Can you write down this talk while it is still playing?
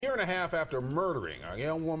Year and a half after murdering a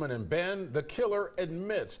young woman in Bend, the killer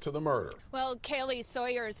admits to the murder. Well, Kaylee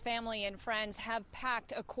Sawyer's family and friends have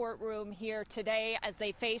packed a courtroom here today as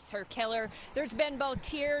they face her killer. There's been both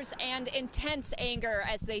tears and intense anger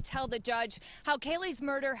as they tell the judge how Kaylee's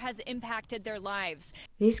murder has impacted their lives.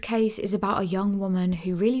 This case is about a young woman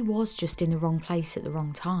who really was just in the wrong place at the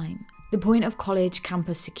wrong time. The point of college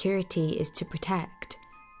campus security is to protect,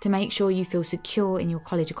 to make sure you feel secure in your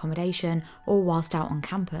college accommodation or whilst out on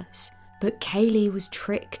campus. But Kaylee was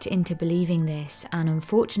tricked into believing this, and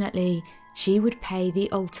unfortunately, she would pay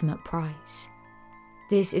the ultimate price.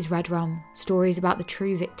 This is Red Rum, stories about the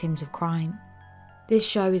true victims of crime. This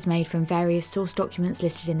show is made from various source documents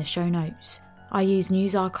listed in the show notes. I use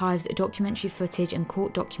news archives, documentary footage and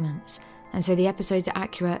court documents, and so the episodes are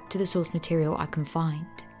accurate to the source material I can find.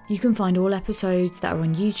 You can find all episodes that are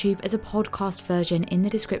on YouTube as a podcast version in the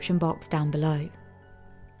description box down below.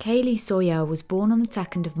 Kaylee Sawyer was born on the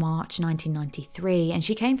 2nd of March 1993, and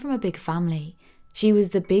she came from a big family. She was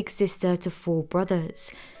the big sister to 4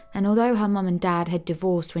 brothers, and although her mum and dad had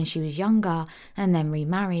divorced when she was younger and then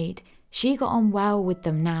remarried, she got on well with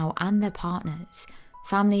them now and their partners.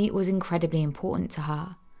 Family was incredibly important to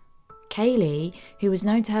her. Kaylee, who was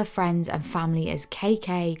known to her friends and family as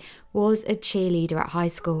KK, was a cheerleader at high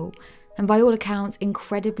school, and by all accounts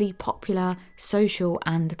incredibly popular, social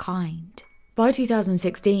and kind. By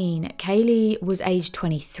 2016, Kaylee was aged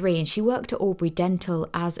 23 and she worked at Aubrey Dental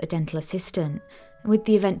as a dental assistant, with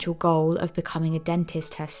the eventual goal of becoming a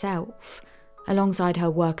dentist herself. Alongside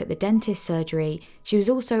her work at the dentist surgery, she was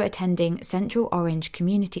also attending Central Orange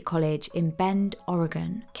Community College in Bend,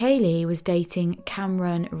 Oregon. Kaylee was dating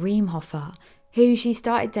Cameron Reimhofer, who she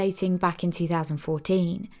started dating back in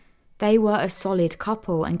 2014. They were a solid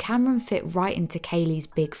couple and Cameron fit right into Kaylee's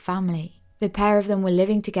big family. The pair of them were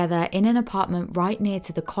living together in an apartment right near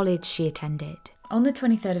to the college she attended. On the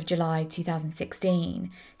 23rd of July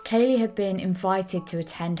 2016, Kaylee had been invited to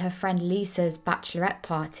attend her friend Lisa's bachelorette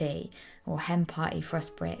party, or hen party for us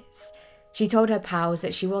Brits. She told her pals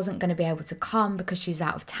that she wasn't going to be able to come because she's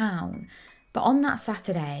out of town. But on that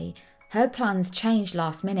Saturday, her plans changed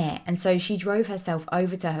last minute, and so she drove herself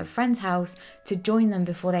over to her friend's house to join them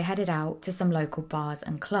before they headed out to some local bars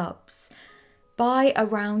and clubs. By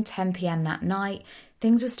around 10 p.m. that night,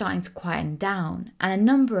 things were starting to quieten down, and a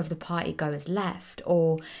number of the party goers left,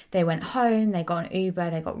 or they went home, they got an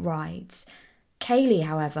Uber, they got rides. Kaylee,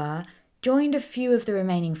 however, joined a few of the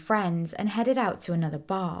remaining friends and headed out to another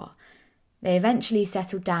bar. They eventually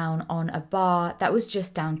settled down on a bar that was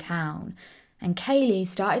just downtown, and Kaylee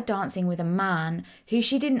started dancing with a man who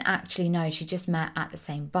she didn't actually know, she just met at the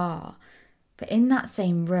same bar. But in that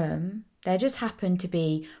same room, there just happened to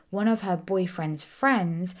be one of her boyfriend's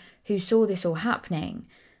friends who saw this all happening,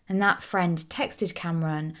 and that friend texted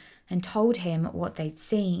Cameron and told him what they'd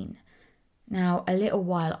seen. Now, a little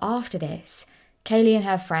while after this, Kaylee and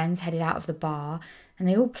her friends headed out of the bar and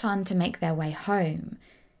they all planned to make their way home.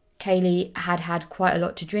 Kaylee had had quite a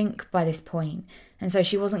lot to drink by this point, and so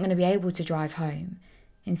she wasn't going to be able to drive home.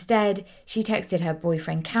 Instead, she texted her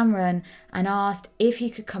boyfriend Cameron and asked if he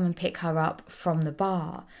could come and pick her up from the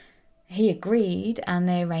bar. He agreed and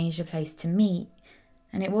they arranged a place to meet,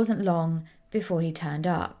 and it wasn't long before he turned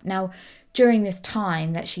up. Now, during this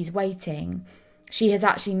time that she's waiting, she has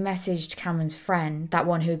actually messaged Cameron's friend, that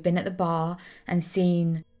one who had been at the bar and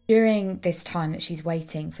seen. During this time that she's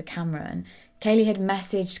waiting for Cameron, Kaylee had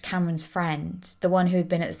messaged Cameron's friend, the one who had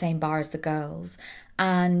been at the same bar as the girls,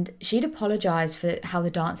 and she'd apologised for how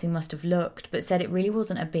the dancing must have looked, but said it really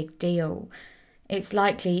wasn't a big deal. It's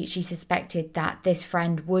likely she suspected that this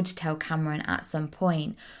friend would tell Cameron at some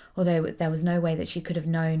point, although there was no way that she could have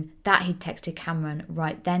known that he'd texted Cameron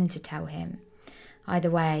right then to tell him.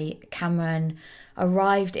 Either way, Cameron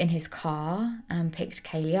arrived in his car and picked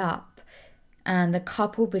Kaylee up, and the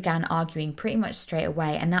couple began arguing pretty much straight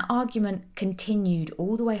away, and that argument continued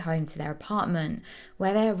all the way home to their apartment,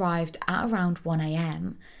 where they arrived at around 1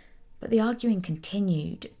 a.m. But the arguing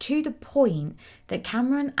continued to the point that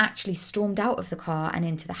Cameron actually stormed out of the car and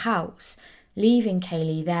into the house, leaving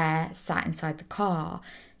Kaylee there, sat inside the car.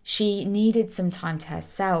 She needed some time to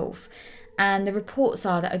herself, and the reports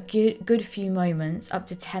are that a good few moments, up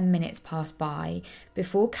to 10 minutes, passed by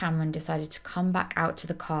before Cameron decided to come back out to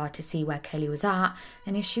the car to see where Kaylee was at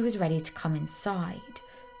and if she was ready to come inside.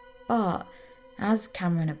 But as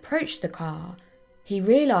Cameron approached the car, he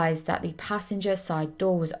realised that the passenger side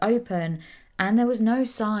door was open and there was no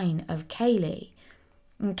sign of Kaylee.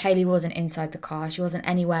 And Kaylee wasn't inside the car, she wasn't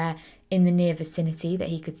anywhere in the near vicinity that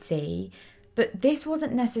he could see. But this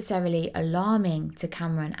wasn't necessarily alarming to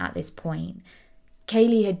Cameron at this point.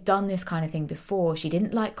 Kaylee had done this kind of thing before. She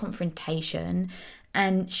didn't like confrontation,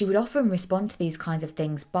 And she would often respond to these kinds of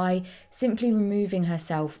things by simply removing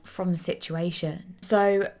herself from the situation.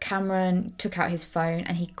 So Cameron took out his phone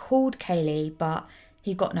and he called Kaylee, but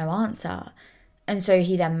he got no answer. And so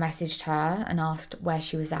he then messaged her and asked where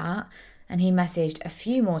she was at. And he messaged a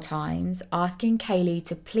few more times asking Kaylee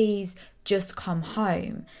to please just come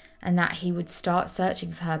home and that he would start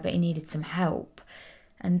searching for her, but he needed some help.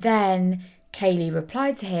 And then Kaylee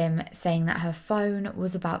replied to him saying that her phone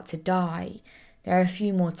was about to die. There are a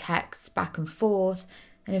few more texts back and forth,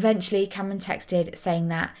 and eventually Cameron texted saying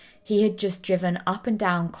that he had just driven up and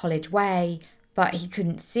down College Way, but he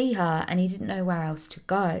couldn't see her and he didn't know where else to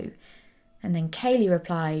go. And then Kaylee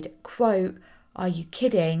replied, quote, "Are you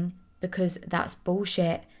kidding? Because that's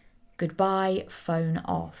bullshit. Goodbye, phone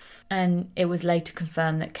off." And it was later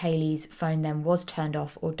confirmed that Kaylee's phone then was turned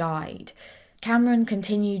off or died. Cameron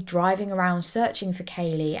continued driving around searching for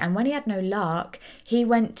Kaylee, and when he had no luck, he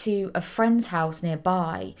went to a friend's house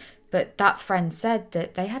nearby, but that friend said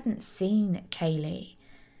that they hadn't seen Kaylee.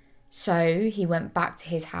 So he went back to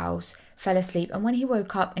his house, fell asleep, and when he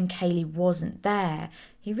woke up and Kaylee wasn't there,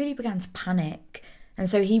 he really began to panic. And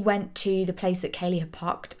so he went to the place that Kaylee had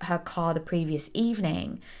parked her car the previous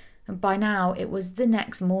evening. And by now, it was the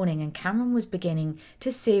next morning and Cameron was beginning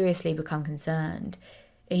to seriously become concerned.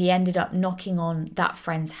 He ended up knocking on that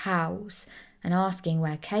friend's house and asking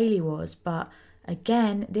where Kaylee was. But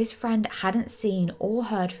again, this friend hadn't seen or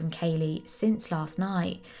heard from Kaylee since last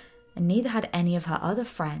night. And neither had any of her other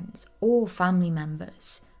friends or family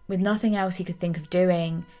members. With nothing else he could think of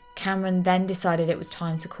doing, Cameron then decided it was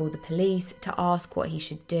time to call the police to ask what he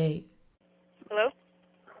should do. Hello?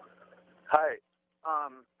 Hi.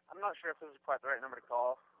 I'm not sure if this is quite the right number to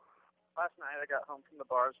call. Last night I got home from the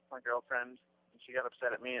bars with my girlfriend, and she got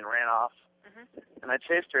upset at me and ran off. And I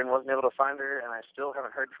chased her and wasn't able to find her, and I still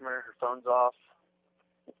haven't heard from her. Her phone's off.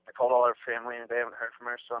 I called all her family, and they haven't heard from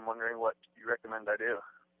her, so I'm wondering what you recommend I do.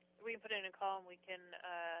 We can put in a call and we can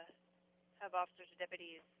have officers or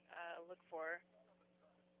deputies look for her.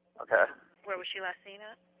 Okay. Where was she last seen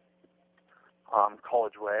at?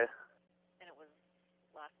 College Way. And it was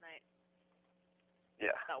last night?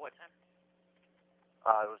 Yeah. About what time?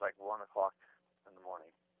 It was like 1 o'clock in the morning.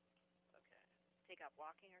 Okay. Take out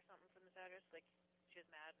walking or something from this address? Like, she was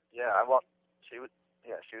mad?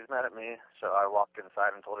 Yeah, she was mad at me, so I walked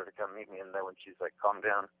inside and told her to come meet me in there when she's like, calm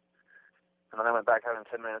down. And then I went back out in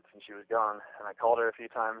 10 minutes and she was gone. And I called her a few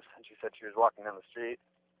times and she said she was walking down the street.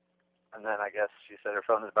 And then I guess she said her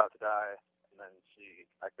phone was about to die. And then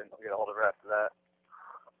I couldn't get a hold of her after that.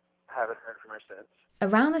 I haven't heard from her since.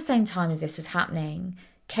 Around the same time as this was happening,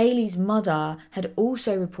 Kaylee's mother had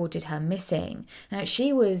also reported her missing. Now,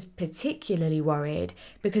 she was particularly worried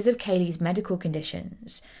because of Kaylee's medical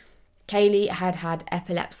conditions. Kaylee had had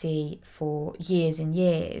epilepsy for years and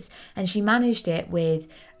years, and she managed it with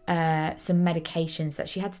some medications that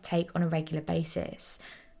she had to take on a regular basis.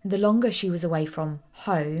 The longer she was away from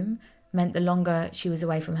home meant the longer she was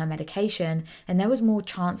away from her medication, and there was more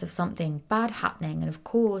chance of something bad happening. And of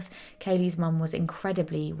course, Kaylee's mum was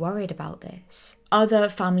incredibly worried about this. Other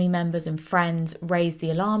family members and friends raised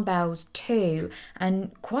the alarm bells too,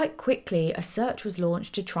 and quite quickly a search was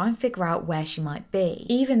launched to try and figure out where she might be.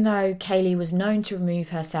 Even though Kaylee was known to remove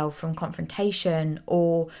herself from confrontation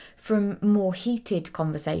or from more heated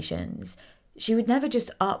conversations, she would never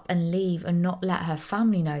just up and leave and not let her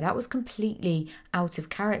family know. That was completely out of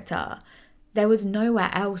character. There was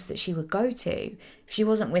nowhere else that she would go to. If she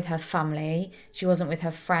wasn't with her family, she wasn't with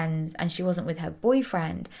her friends, and she wasn't with her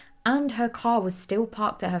boyfriend, and her car was still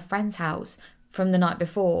parked at her friend's house from the night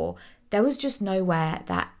before, there was just nowhere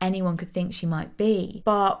that anyone could think she might be.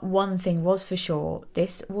 But one thing was for sure,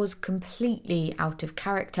 this was completely out of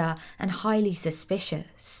character and highly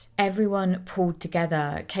suspicious. Everyone pulled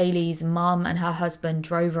together. Kaylee's mum and her husband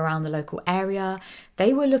drove around the local area.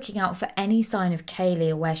 They were looking out for any sign of Kaylee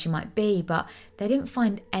or where she might be, but they didn't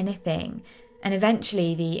find anything. And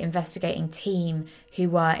eventually the investigating team who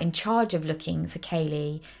were in charge of looking for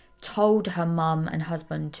Kaylee told her mum and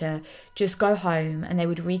husband to just go home and they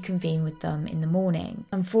would reconvene with them in the morning.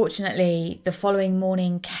 Unfortunately, the following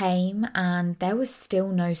morning came and there was still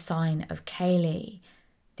no sign of Kaylee.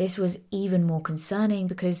 This was even more concerning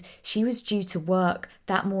because she was due to work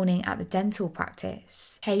that morning at the dental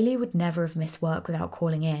practice. Kaylee would never have missed work without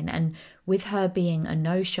calling in, and with her being a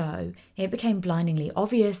no-show, it became blindingly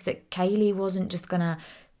obvious that Kaylee wasn't just gonna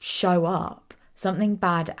show up. Something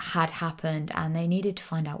bad had happened and they needed to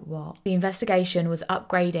find out what. The investigation was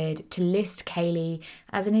upgraded to list Kaylee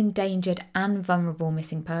as an endangered and vulnerable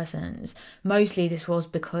missing persons. Mostly this was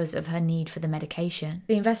because of her need for the medication.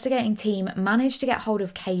 The investigating team managed to get hold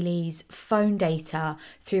of Kaylee's phone data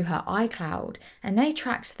through her iCloud, and they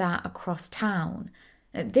tracked that across town.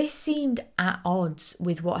 This seemed at odds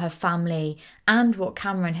with what her family and what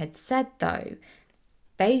Cameron had said though.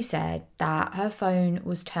 They said that her phone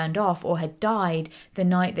was turned off or had died the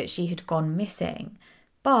night that she had gone missing.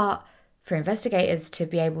 But for investigators to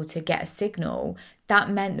be able to get a signal,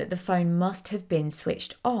 that meant that the phone must have been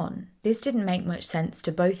switched on. This didn't make much sense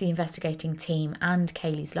to both the investigating team and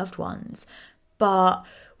Kaylee's loved ones. But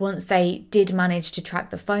once they did manage to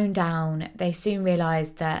track the phone down, they soon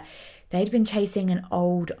realised that they'd been chasing an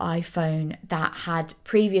old iPhone that had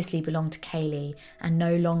previously belonged to Kaylee and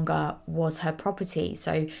no longer was her property.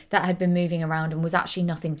 So that had been moving around and was actually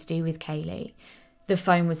nothing to do with Kaylee. The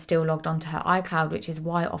phone was still logged onto her iCloud, which is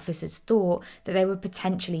why officers thought that they were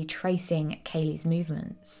potentially tracing Kaylee's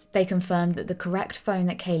movements. They confirmed that the correct phone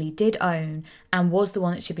that Kaylee did own and was the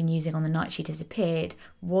one that she'd been using on the night she disappeared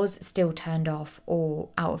was still turned off or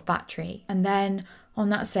out of battery. And then on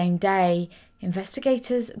that same day,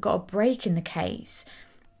 investigators got a break in the case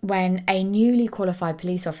when a newly qualified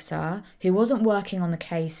police officer, who wasn't working on the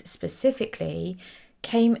case specifically,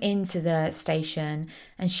 came into the station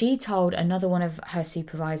and she told another one of her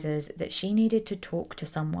supervisors that she needed to talk to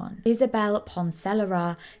someone. Isabel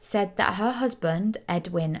Poncelera said that her husband,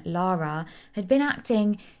 Edwin Lara, had been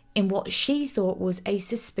acting in what she thought was a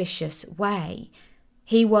suspicious way.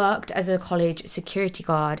 He worked as a college security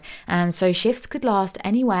guard, and so shifts could last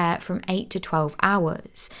anywhere from 8 to 12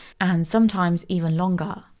 hours, and sometimes even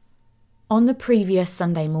longer. On the previous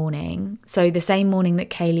Sunday morning, so the same morning that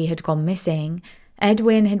Kaylee had gone missing,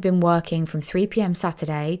 Edwin had been working from 3 p.m.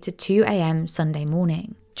 Saturday to 2 a.m. Sunday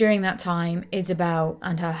morning. During that time, Isabel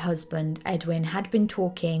and her husband, Edwin, had been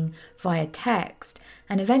talking via text,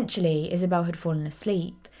 and eventually Isabel had fallen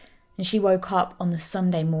asleep. And she woke up on the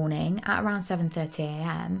Sunday morning at around 7:30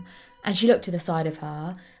 a.m. and she looked to the side of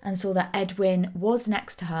her and saw that Edwin was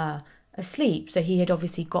next to her, asleep, so he had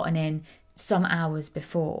obviously gotten in some hours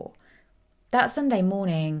before. That Sunday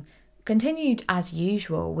morning continued as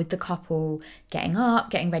usual, with the couple getting up,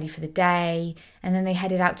 getting ready for the day, and then they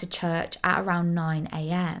headed out to church at around 9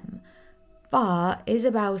 a.m. But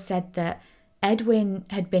Isabel said that Edwin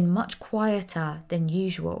had been much quieter than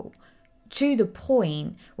usual, to the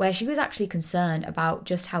point where she was actually concerned about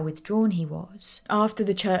just how withdrawn he was. After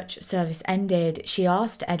the church service ended, she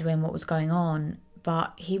asked Edwin what was going on,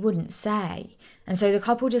 but he wouldn't say. And so the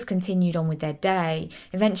couple just continued on with their day,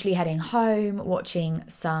 eventually heading home, watching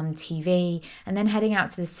some TV, and then heading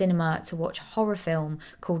out to the cinema to watch a horror film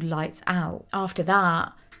called Lights Out. After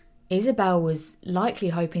that, Isabel was likely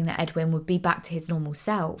hoping that Edwin would be back to his normal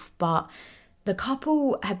self, but the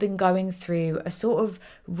couple had been going through a sort of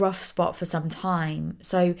rough spot for some time,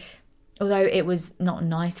 so although it was not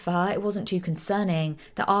nice for her, it wasn't too concerning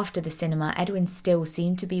that after the cinema, Edwin still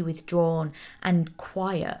seemed to be withdrawn and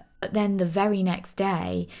quiet. But then the very next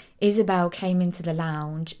day, Isabel came into the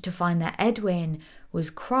lounge to find that Edwin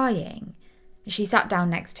was crying. She sat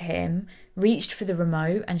down next to him, reached for the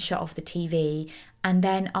remote and shut off the TV, and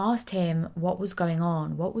then asked him what was going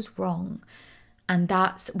on, what was wrong. And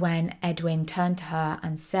that's when Edwin turned to her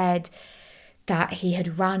and said that he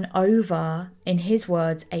had run over, in his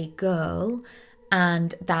words, a girl,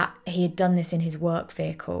 and that he had done this in his work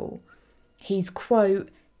vehicle. He's, quote,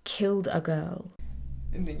 killed a girl.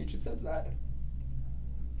 And then he just says that.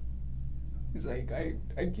 He's like,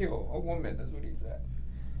 I kill a woman, that's what he said.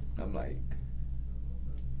 And I'm like,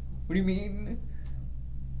 what do you mean?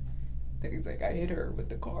 Then he's like, I hit her with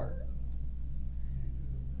the car.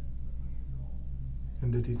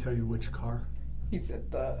 And did he tell you which car? He said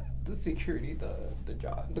the security, the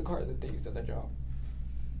job, the car that they used at the job.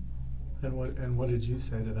 And what did you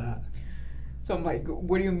say to that? So I'm like,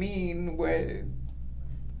 what do you mean? What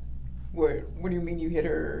do you mean you hit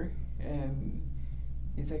her? And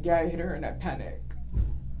he's like, yeah, I hit her and I panic.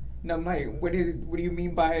 And I'm like, what do you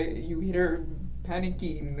mean by you hit her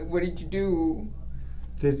panicking? What did you do?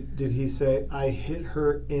 Did he say, I hit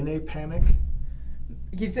her in a panic?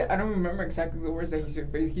 He said, I don't remember exactly the words that he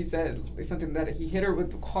said, but he said something that he hit her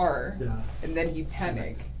with the car, and then he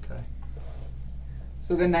panicked. Okay.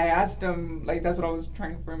 So then I asked him, like, that's what I was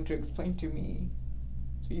trying for him to explain to me.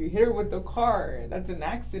 So you hit her with the car, that's an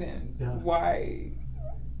accident. Yeah. Why?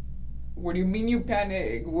 What do you mean you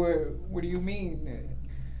panic? What do you mean?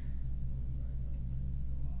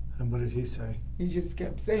 And what did he say? He just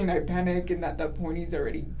kept saying I panic, and at that point he's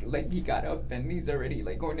already, like, he got up and he's already,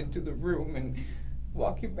 like, going into the room and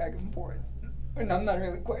walking back and forth. And I'm not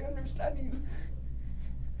really quite understanding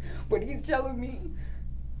what he's telling me.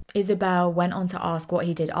 Isabel went on to ask what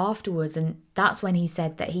he did afterwards, and that's when he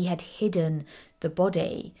said that he had hidden the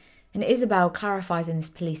body. And Isabel clarifies in this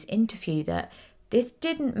police interview that this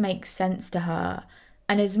didn't make sense to her,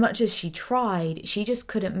 and as much as she tried, she just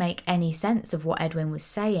couldn't make any sense of what Edwin was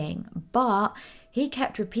saying. But he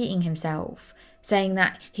kept repeating himself, saying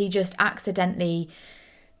that he just accidentally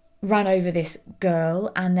ran over this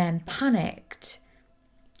girl and then panicked.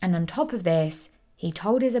 And on top of this, he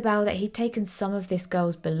told Isabel that he'd taken some of this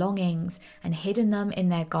girl's belongings and hidden them in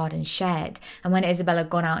their garden shed. And when Isabel had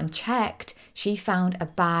gone out and checked, she found a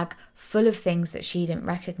bag full of things that she didn't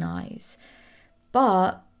recognise.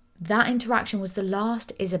 But that interaction was the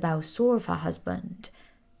last Isabel saw of her husband.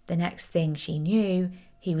 The next thing she knew,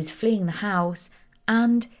 he was fleeing the house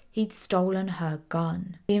and he'd stolen her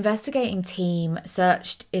gun. The investigating team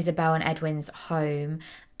searched Isabel and Edwin's home,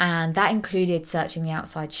 and that included searching the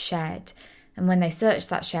outside shed. And when they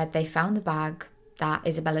searched that shed, they found the bag that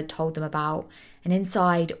Isabel had told them about. And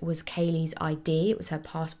inside was Kaylee's ID, it was her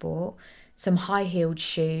passport, some high-heeled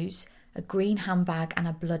shoes, a green handbag and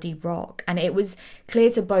a bloody rock. And it was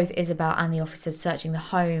clear to both Isabel and the officers searching the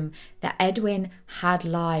home that Edwin had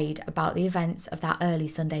lied about the events of that early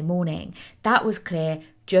Sunday morning. That was clear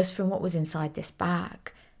just from what was inside this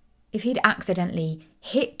bag. If he'd accidentally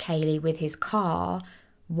hit Kaylee with his car,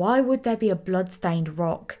 why would there be a blood-stained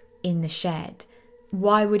rock in the shed?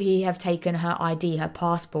 Why would he have taken her ID, her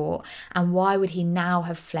passport, and why would he now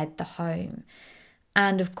have fled the home?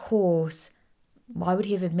 And of course, why would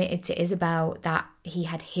he have admitted to Isabel that he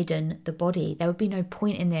had hidden the body? There would be no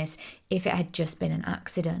point in this if it had just been an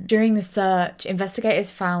accident. During the search,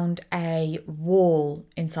 investigators found a wall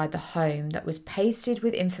inside the home that was pasted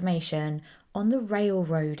with information on the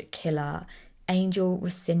railroad killer, Angel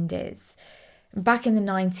Resendiz. Back in the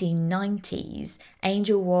 1990s,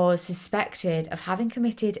 Angel was suspected of having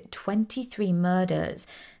committed 23 murders.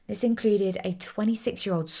 This included a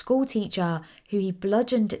 26-year-old schoolteacher who he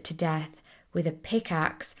bludgeoned to death with a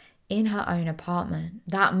pickaxe in her own apartment.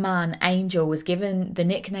 That man, Angel, was given the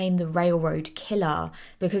nickname the Railroad Killer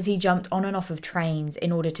because he jumped on and off of trains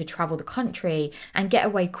in order to travel the country and get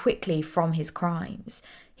away quickly from his crimes.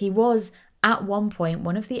 He was, at one point,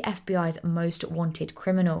 one of the FBI's most wanted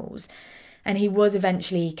criminals, and he was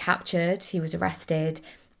eventually captured, he was arrested,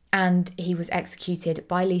 and he was executed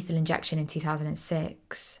by lethal injection in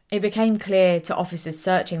 2006. It became clear to officers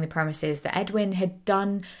searching the premises that Edwin had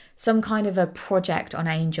done some kind of a project on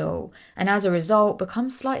Angel, and as a result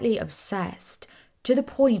become slightly obsessed, to the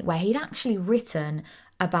point where he'd actually written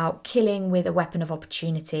about killing with a weapon of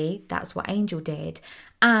opportunity, that's what Angel did,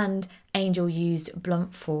 and Angel used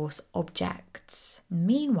blunt force objects.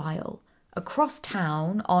 Meanwhile, across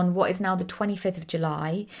town on what is now the 25th of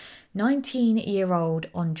July, 19-year-old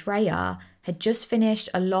Andrea had just finished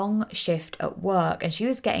a long shift at work and she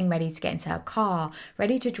was getting ready to get into her car,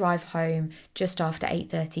 ready to drive home just after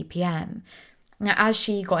 8:30 p.m. Now, as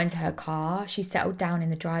she got into her car, she settled down in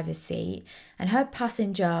the driver's seat and her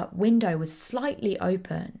passenger window was slightly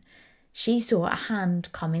open. She saw a hand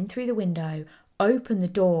come in through the window, open the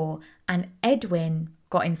door, and Edwin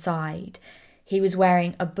got inside. He was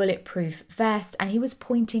wearing a bulletproof vest and he was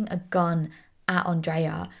pointing a gun at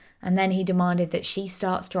Andrea. And then he demanded that she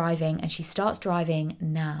starts driving, and she starts driving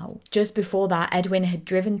now. Just before that, Edwin had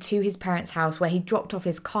driven to his parents' house where he dropped off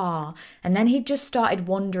his car, and then he'd just started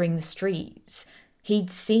wandering the streets.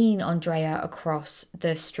 He'd seen Andrea across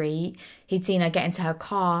the street, he'd seen her get into her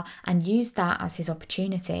car and used that as his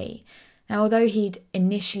opportunity. Now, although he'd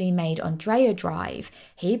initially made Andrea drive,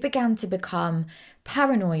 he began to become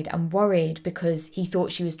paranoid and worried because he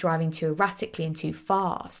thought she was driving too erratically and too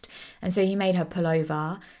fast. And so he made her pull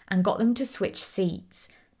over and got them to switch seats.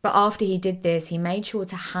 But after he did this, he made sure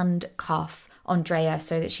to handcuff Andrea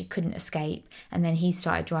so that she couldn't escape, and then he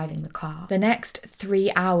started driving the car. The next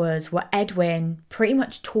 3 hours were Edwin pretty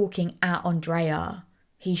much talking at Andrea.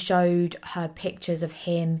 He showed her pictures of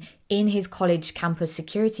him in his college campus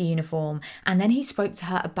security uniform, and then he spoke to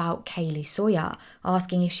her about Kaylee Sawyer,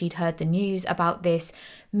 asking if she'd heard the news about this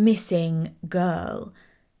missing girl.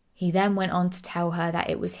 He then went on to tell her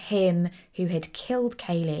that it was him who had killed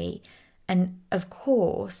Kaylee, and of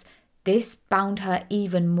course, this bound her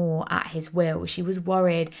even more at his will. She was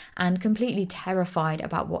worried and completely terrified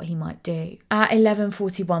about what he might do. At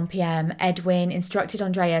 11:41 p.m, Edwin instructed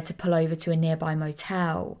Andrea to pull over to a nearby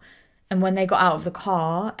motel. And when they got out of the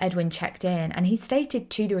car, Edwin checked in and he stated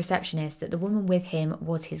to the receptionist that the woman with him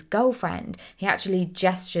was his girlfriend. He actually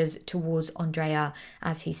gestures towards Andrea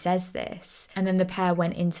as he says this. And then the pair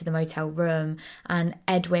went into the motel room and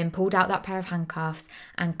Edwin pulled out that pair of handcuffs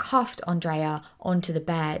and cuffed Andrea onto the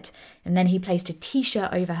bed. And then he placed a t-shirt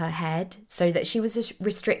over her head so that she was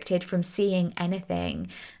restricted from seeing anything.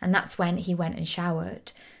 And that's when he went and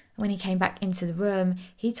showered. When he came back into the room,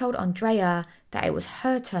 he told Andrea that it was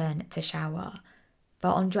her turn to shower.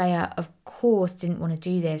 But Andrea, of course, didn't want to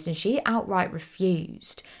do this and she outright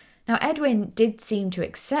refused. Now, Edwin did seem to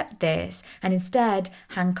accept this and instead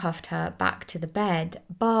handcuffed her back to the bed.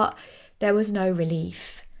 But there was no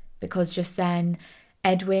relief because just then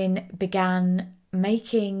Edwin began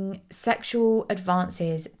making sexual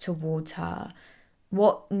advances towards her.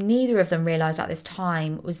 What neither of them realised at this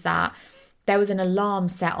time was that there was an alarm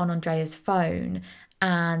set on Andrea's phone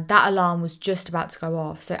and that alarm was just about to go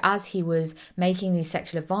off. So as he was making these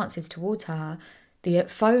sexual advances towards her, the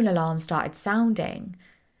phone alarm started sounding.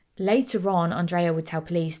 Later on, Andrea would tell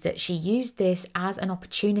police that she used this as an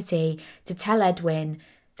opportunity to tell Edwin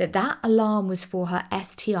that that alarm was for her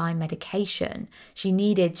STI medication. She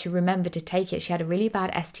needed to remember to take it. She had a really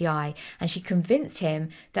bad STI and she convinced him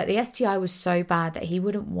that the STI was so bad that he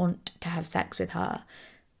wouldn't want to have sex with her.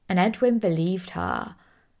 And Edwin believed her.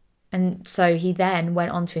 And so he then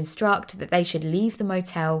went on to instruct that they should leave the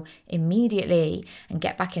motel immediately and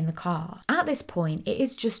get back in the car. At this point, it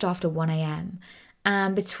is just after 1 a.m.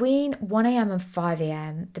 And between 1 a.m. and 5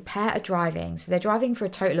 a.m, the pair are driving. So they're driving for a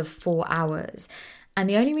total of 4 hours. And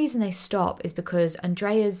the only reason they stop is because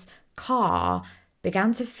Andrea's car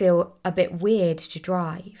began to feel a bit weird to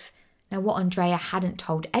drive. Now, what Andrea hadn't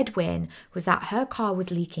told Edwin was that her car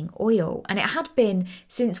was leaking oil, and it had been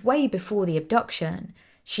since way before the abduction.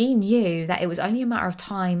 She knew that it was only a matter of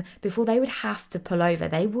time before they would have to pull over.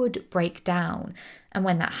 They would break down. And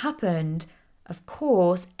when that happened, of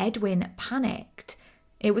course, Edwin panicked.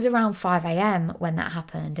 It was around 5 a.m. when that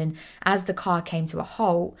happened, and as the car came to a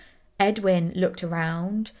halt, Edwin looked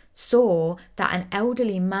around, saw that an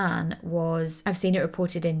elderly man was, I've seen it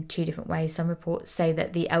reported in 2 different ways. Some reports say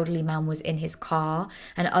that the elderly man was in his car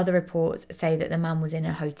and other reports say that the man was in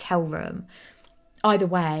a hotel room. Either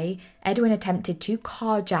way, Edwin attempted to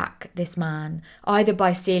carjack this man, either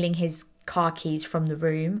by stealing his car keys from the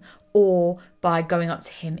room or by going up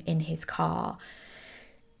to him in his car.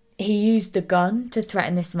 He used the gun to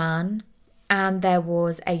threaten this man and there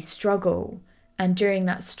was a struggle. And during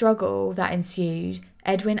that struggle that ensued,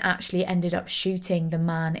 Edwin actually ended up shooting the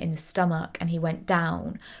man in the stomach and he went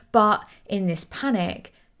down. But in this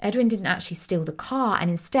panic, Edwin didn't actually steal the car and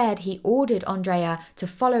instead he ordered Andrea to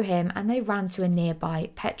follow him and they ran to a nearby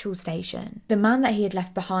petrol station. The man that he had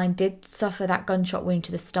left behind did suffer that gunshot wound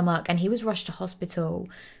to the stomach and he was rushed to hospital,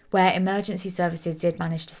 where emergency services did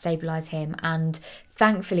manage to stabilise him and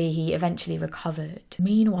thankfully he eventually recovered.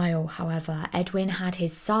 Meanwhile, however, Edwin had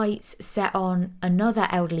his sights set on another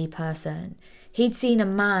elderly person. He'd seen a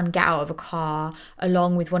man get out of a car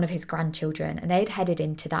along with one of his grandchildren and they'd headed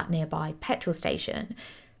into that nearby petrol station.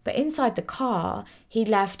 But inside the car, he'd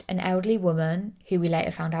left an elderly woman, who we later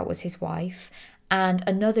found out was his wife, and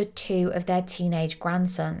another 2 of their teenage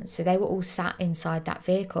grandsons. So they were all sat inside that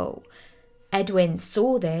vehicle. Edwin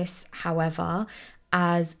saw this, however,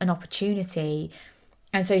 as an opportunity.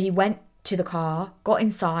 And so he went to the car, got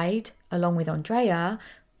inside along with Andrea,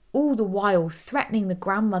 all the while threatening the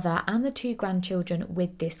grandmother and the 2 grandchildren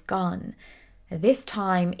with this gun. This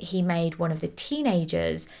time he made one of the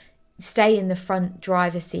teenagers stay in the front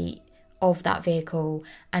driver's seat of that vehicle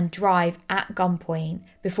and drive at gunpoint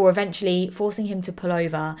before eventually forcing him to pull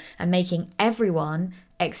over and making everyone,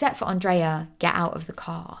 except for Andrea, get out of the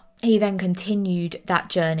car. He then continued that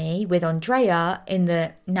journey with Andrea in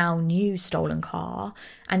the now new stolen car,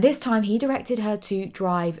 and this time he directed her to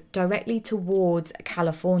drive directly towards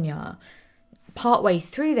California. Partway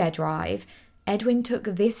through their drive, Edwin took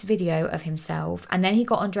this video of himself and then he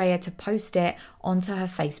got Andrea to post it onto her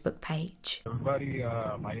Facebook page. Everybody,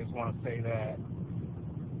 I just want to say that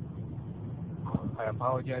I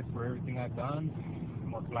apologize for everything I've done.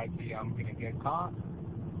 Most likely I'm going to get caught.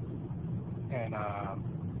 And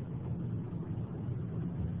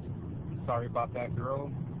sorry about that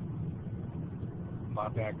girl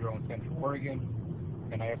in Central Oregon.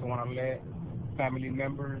 And I also want to let family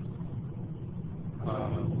members,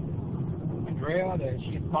 Andrea, that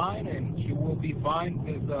she's fine and she will be fine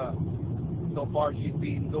because so far she's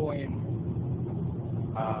been doing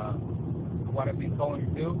what I've been telling her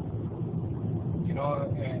to do. You know,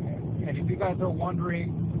 and if you guys are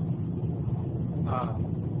wondering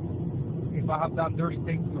if I have done dirty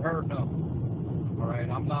things to her, no. All right,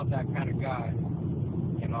 I'm not that kind of guy.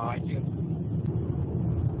 You know, I just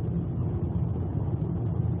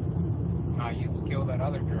killed that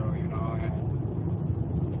other girl, you know,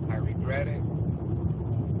 and I regret it.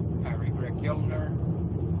 I regret killing her.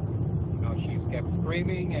 You know, she's kept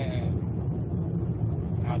screaming, and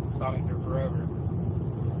I had to silence her forever.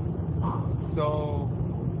 So,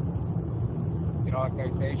 you know, like I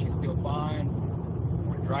say, she's still fine.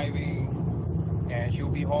 We're driving, and she'll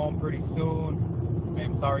be home pretty soon.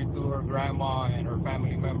 I'm sorry to her grandma and her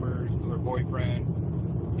family members, to her boyfriend.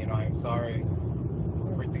 You know, I'm sorry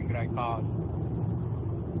for everything that I caused.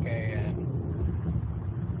 Okay, and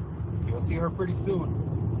you'll see her pretty soon.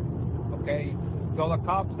 Okay, tell the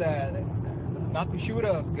cops that not to shoot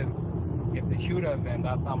us, because if they shoot us, then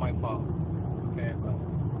that's not my fault. Okay, but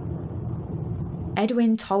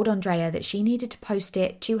Edwin told Andrea that she needed to post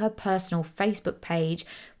it to her personal Facebook page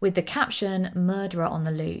with the caption "Murderer on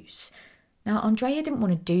the Loose." Now, Andrea didn't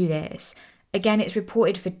want to do this. Again, it's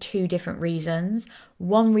reported for two different reasons.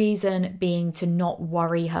 One reason being to not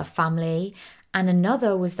worry her family, and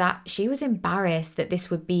another was that she was embarrassed that this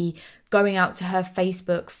would be going out to her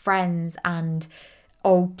Facebook friends and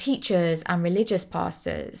old teachers and religious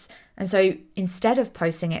pastors. And so instead of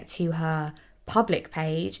posting it to her public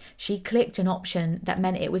page, she clicked an option that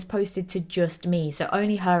meant it was posted to just me, so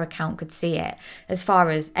only her account could see it. As far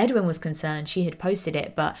as Edwin was concerned, she had posted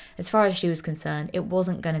it, but as far as she was concerned, it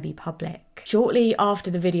wasn't going to be public. Shortly after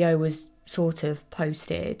the video was sort of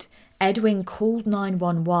posted, Edwin called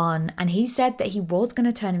 911 and he said that he was going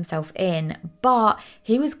to turn himself in, but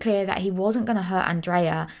he was clear that he wasn't going to hurt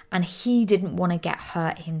Andrea and he didn't want to get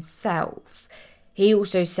hurt himself. He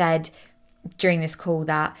also said during this call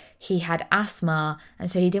that he had asthma, and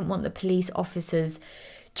so he didn't want the police officers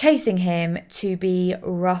chasing him to be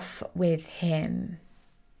rough with him.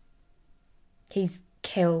 He's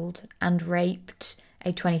killed and raped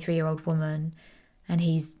a 23-year-old woman, and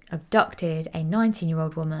he's abducted a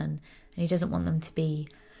 19-year-old woman, and he doesn't want them to be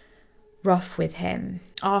rough with him.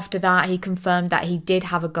 After that, he confirmed that he did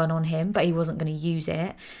have a gun on him, but he wasn't going to use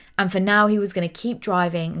it, and for now he was going to keep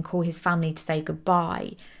driving and call his family to say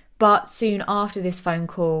goodbye. But soon after this phone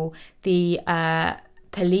call, the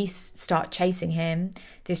police start chasing him.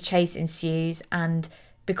 This chase ensues, and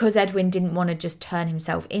because Edwin didn't want to just turn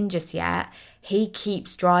himself in just yet, he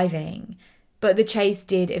keeps driving. But the chase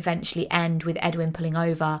did eventually end with Edwin pulling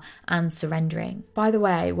over and surrendering. By the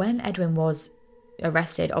way, when Edwin was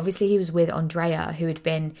arrested, obviously he was with Andrea, who had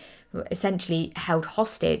been essentially held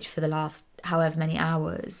hostage for the last however many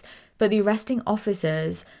hours. But the arresting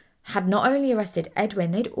officers had not only arrested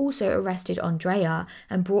Edwin, they'd also arrested Andrea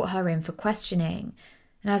and brought her in for questioning.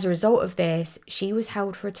 And as a result of this, she was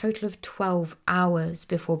held for a total of 12 hours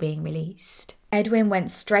before being released. Edwin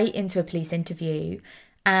went straight into a police interview,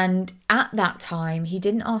 and at that time, he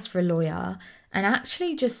didn't ask for a lawyer and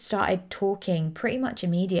actually just started talking pretty much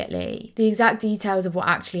immediately. The exact details of what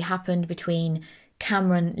actually happened between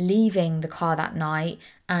Cameron leaving the car that night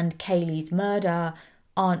and Kaylee's murder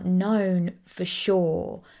aren't known for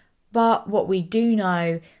sure. But what we do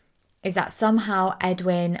know is that somehow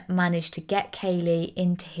Edwin managed to get Kaylee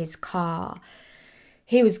into his car.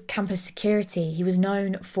 He was campus security. He was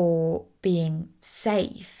known for being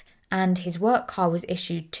safe, and his work car was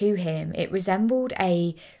issued to him. It resembled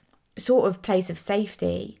a sort of place of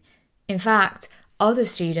safety. In fact, other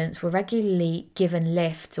students were regularly given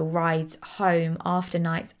lifts or rides home after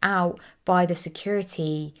nights out by the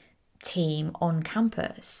security team on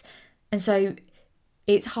campus. And so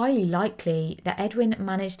it's highly likely that Edwin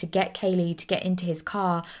managed to get Kaylee to get into his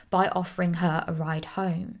car by offering her a ride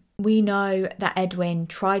home. We know that Edwin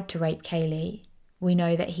tried to rape Kaylee. We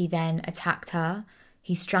know that he then attacked her.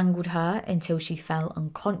 He strangled her until she fell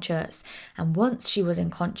unconscious. And once she was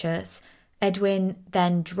unconscious, Edwin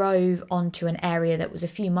then drove onto an area that was a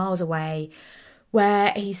few miles away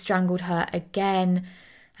where he strangled her again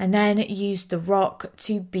and then used the rock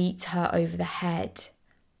to beat her over the head.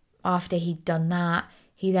 After he'd done that,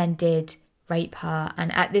 he then did rape her.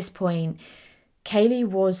 And at this point, Kaylee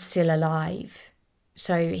was still alive.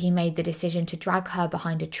 So he made the decision to drag her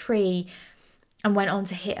behind a tree and went on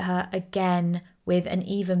to hit her again with an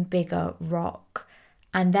even bigger rock.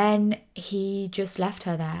 And then he just left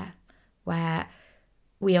her there, where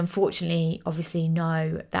we unfortunately obviously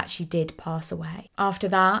know that she did pass away. After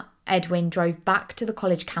that, Edwin drove back to the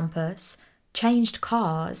college campus, changed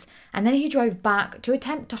cars, and then he drove back to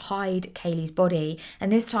attempt to hide Kaylee's body,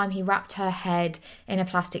 and this time he wrapped her head in a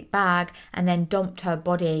plastic bag and then dumped her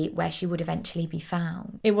body where she would eventually be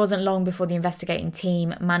found. It wasn't long before the investigating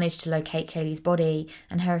team managed to locate Kaylee's body,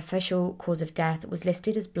 and her official cause of death was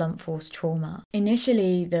listed as blunt force trauma.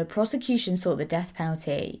 Initially, the prosecution sought the death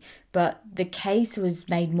penalty, but the case was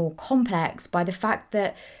made more complex by the fact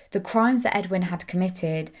that the crimes that Edwin had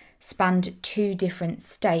committed spanned 2 different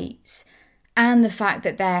states, and the fact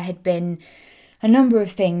that there had been a number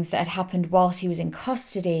of things that had happened whilst he was in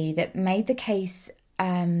custody that made the case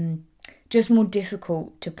just more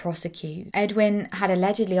difficult to prosecute. Edwin had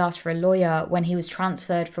allegedly asked for a lawyer when he was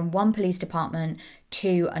transferred from one police department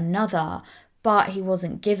to another, but he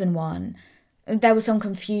wasn't given one. There was some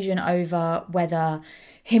confusion over whether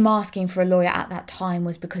him asking for a lawyer at that time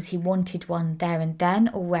was because he wanted one there and then,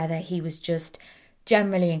 or whether he was just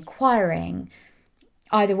generally inquiring.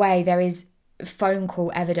 Either way, there is phone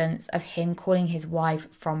call evidence of him calling his wife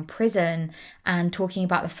from prison and talking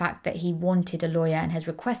about the fact that he wanted a lawyer and has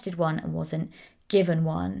requested one and wasn't given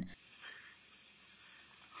one.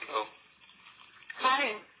 Hello.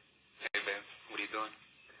 Hi. Hey, babe. What are you doing?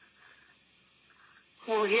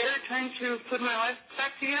 Well, here, trying to put my life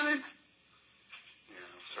back together. Yeah,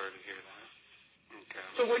 I'm sorry to hear that. Okay.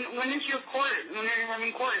 So when is your court? When are you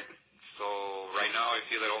having court? So right now I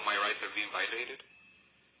feel that all my rights are being violated.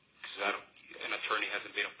 Because an attorney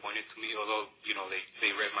hasn't been appointed to me, although, you know,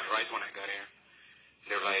 they read my rights when I got here.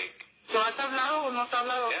 They're like... ¿So has hablado o no has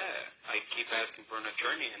hablado? Yeah, I keep asking for an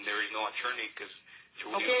attorney, and there is no attorney, because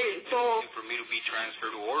okay, so... for me to be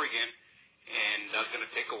transferred to Oregon, and that's going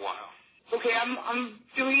to take a while. Okay, I'm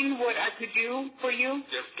doing what I could do for you.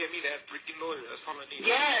 Just give me that freaking lawyer, that's all I need.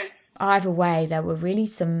 Yes. Either way, there were really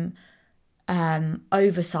some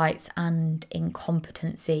oversights and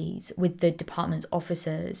incompetencies with the department's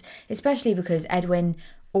officers, especially because Edwin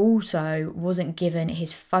also wasn't given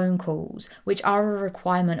his phone calls, which are a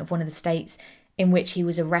requirement of one of the states in which he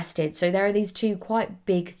was arrested. So there are these 2 quite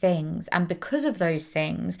big things, and because of those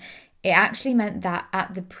things, it actually meant that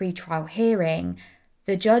at the pre-trial hearing,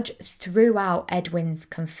 the judge threw out Edwin's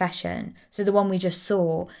confession. So the one we just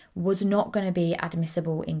saw was not going to be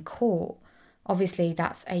admissible in court. Obviously,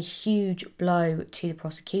 that's a huge blow to the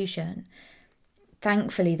prosecution.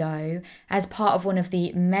 Thankfully, though, as part of one of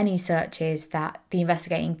the many searches that the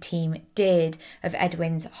investigating team did of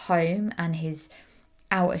Edwin's home and his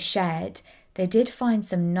outer shed, they did find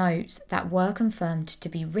some notes that were confirmed to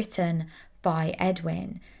be written by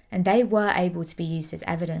Edwin, and they were able to be used as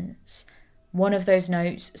evidence. One of those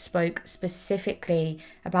notes spoke specifically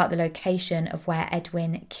about the location of where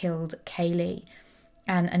Edwin killed Kaylee,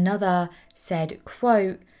 and another said,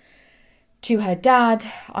 quote, "To her dad,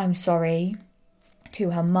 I'm sorry. To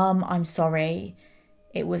her mum, I'm sorry.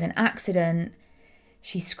 It was an accident.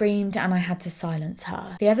 She screamed and I had to silence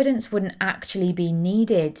her." The evidence wouldn't actually be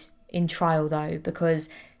needed in trial, though, because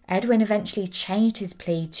Edwin eventually changed his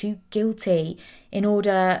plea to guilty in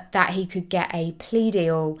order that he could get a plea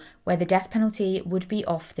deal where the death penalty would be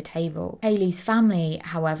off the table. Kaylee's family,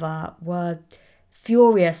 however, were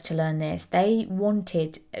furious to learn this.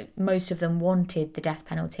 Most of them wanted the death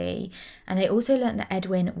penalty, and they also learned that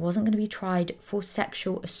Edwin wasn't going to be tried for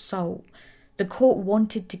sexual assault. The court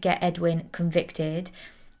wanted to get Edwin convicted,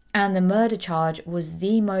 and the murder charge was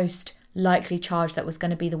the most likely charge that was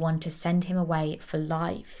going to be the one to send him away for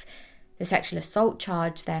life. The sexual assault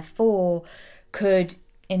charge, therefore, could,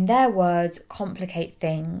 in their words, complicate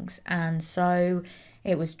things, and so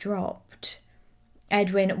it was dropped.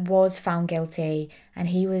 Edwin was found guilty and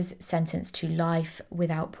he was sentenced to life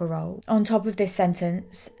without parole. On top of this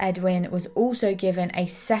sentence, Edwin was also given a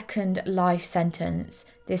second life sentence,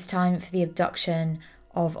 this time for the abduction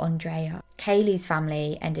of Andrea. Kaylee's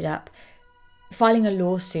family ended up filing a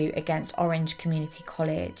lawsuit against Orange Community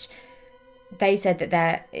College. They said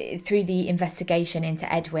that through the investigation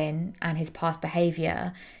into Edwin and his past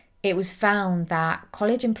behaviour, it was found that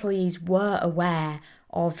college employees were aware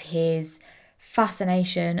of his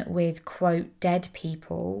fascination with, quote, dead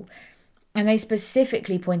people, and they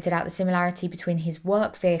specifically pointed out the similarity between his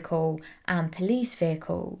work vehicle and police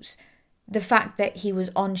vehicles. The fact that he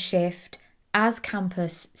was on shift as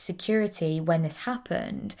campus security when this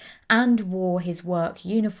happened and wore his work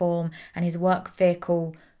uniform and his work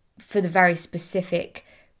vehicle for the very specific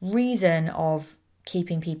reason of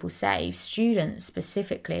keeping people safe, students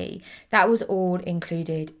specifically, that was all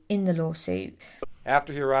included in the lawsuit.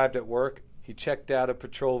 After he arrived at work, he checked out a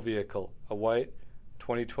patrol vehicle, a white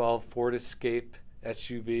 2012 Ford Escape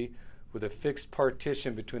SUV with a fixed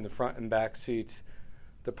partition between the front and back seats.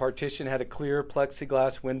 The partition had a clear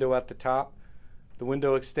plexiglass window at the top. The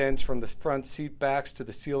window extends from the front seat backs to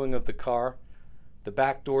the ceiling of the car. The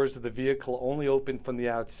back doors of the vehicle only open from the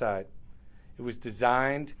outside. It was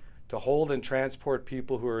designed to hold and transport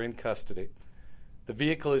people who are in custody. The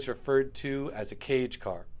vehicle is referred to as a cage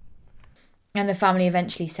car. And the family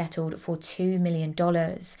eventually settled for $2 million.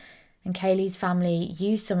 And Kaylee's family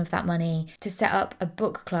used some of that money to set up a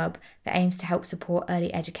book club that aims to help support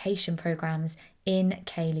early education programs in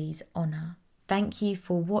Kaylee's honour. Thank you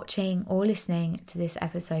for watching or listening to this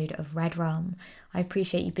episode of Red Rum. I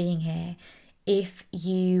appreciate you being here. If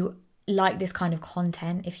you like this kind of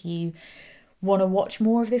content, if you want to watch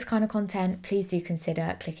more of this kind of content, please do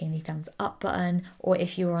consider clicking the thumbs up button. Or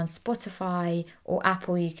if you're on Spotify or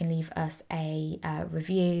Apple, you can leave us a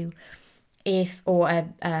review or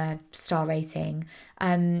a star rating.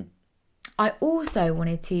 I also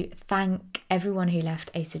wanted to thank everyone who left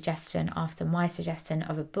a suggestion after my suggestion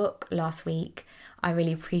of a book last week. I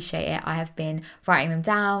really appreciate it. I have been writing them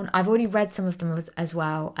down. I've already read some of them as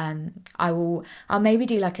well. I'll maybe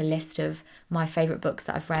do like a list of my favourite books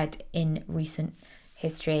that I've read in recent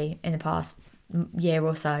history in the past year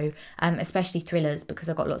or so, especially thrillers, because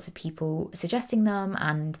I've got lots of people suggesting them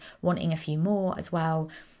and wanting a few more as well.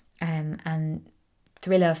 And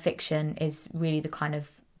thriller fiction is really the kind of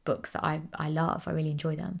books that I love. I really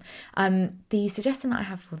enjoy them. The suggestion that I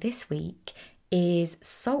have for this week is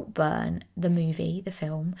Saltburn, the movie, the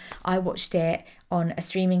film. I watched it on a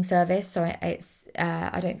streaming service, so it's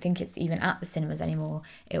I don't think it's even at the cinemas anymore.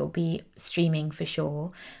 It will be streaming for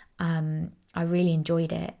sure. I really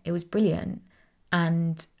enjoyed it. It was brilliant,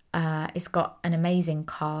 and it's got an amazing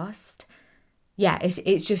cast. Yeah,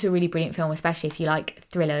 it's just a really brilliant film, especially if you like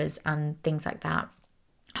thrillers and things like that.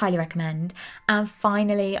 Highly recommend. And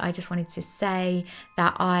finally, I just wanted to say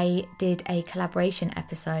that I did a collaboration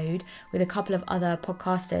episode with a couple of other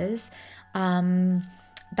podcasters.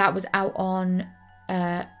 That was out on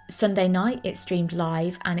Sunday night. It streamed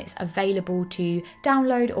live and it's available to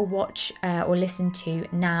download or watch or listen to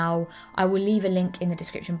now. I will leave a link in the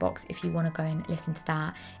description box if you want to go and listen to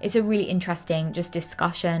that. It's a really interesting just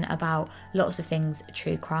discussion about lots of things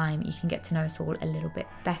true crime. You can get to know us all a little bit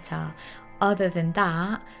better. Other than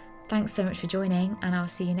that, thanks so much for joining, and I'll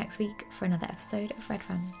see you next week for another episode of Red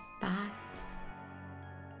Rum. Bye.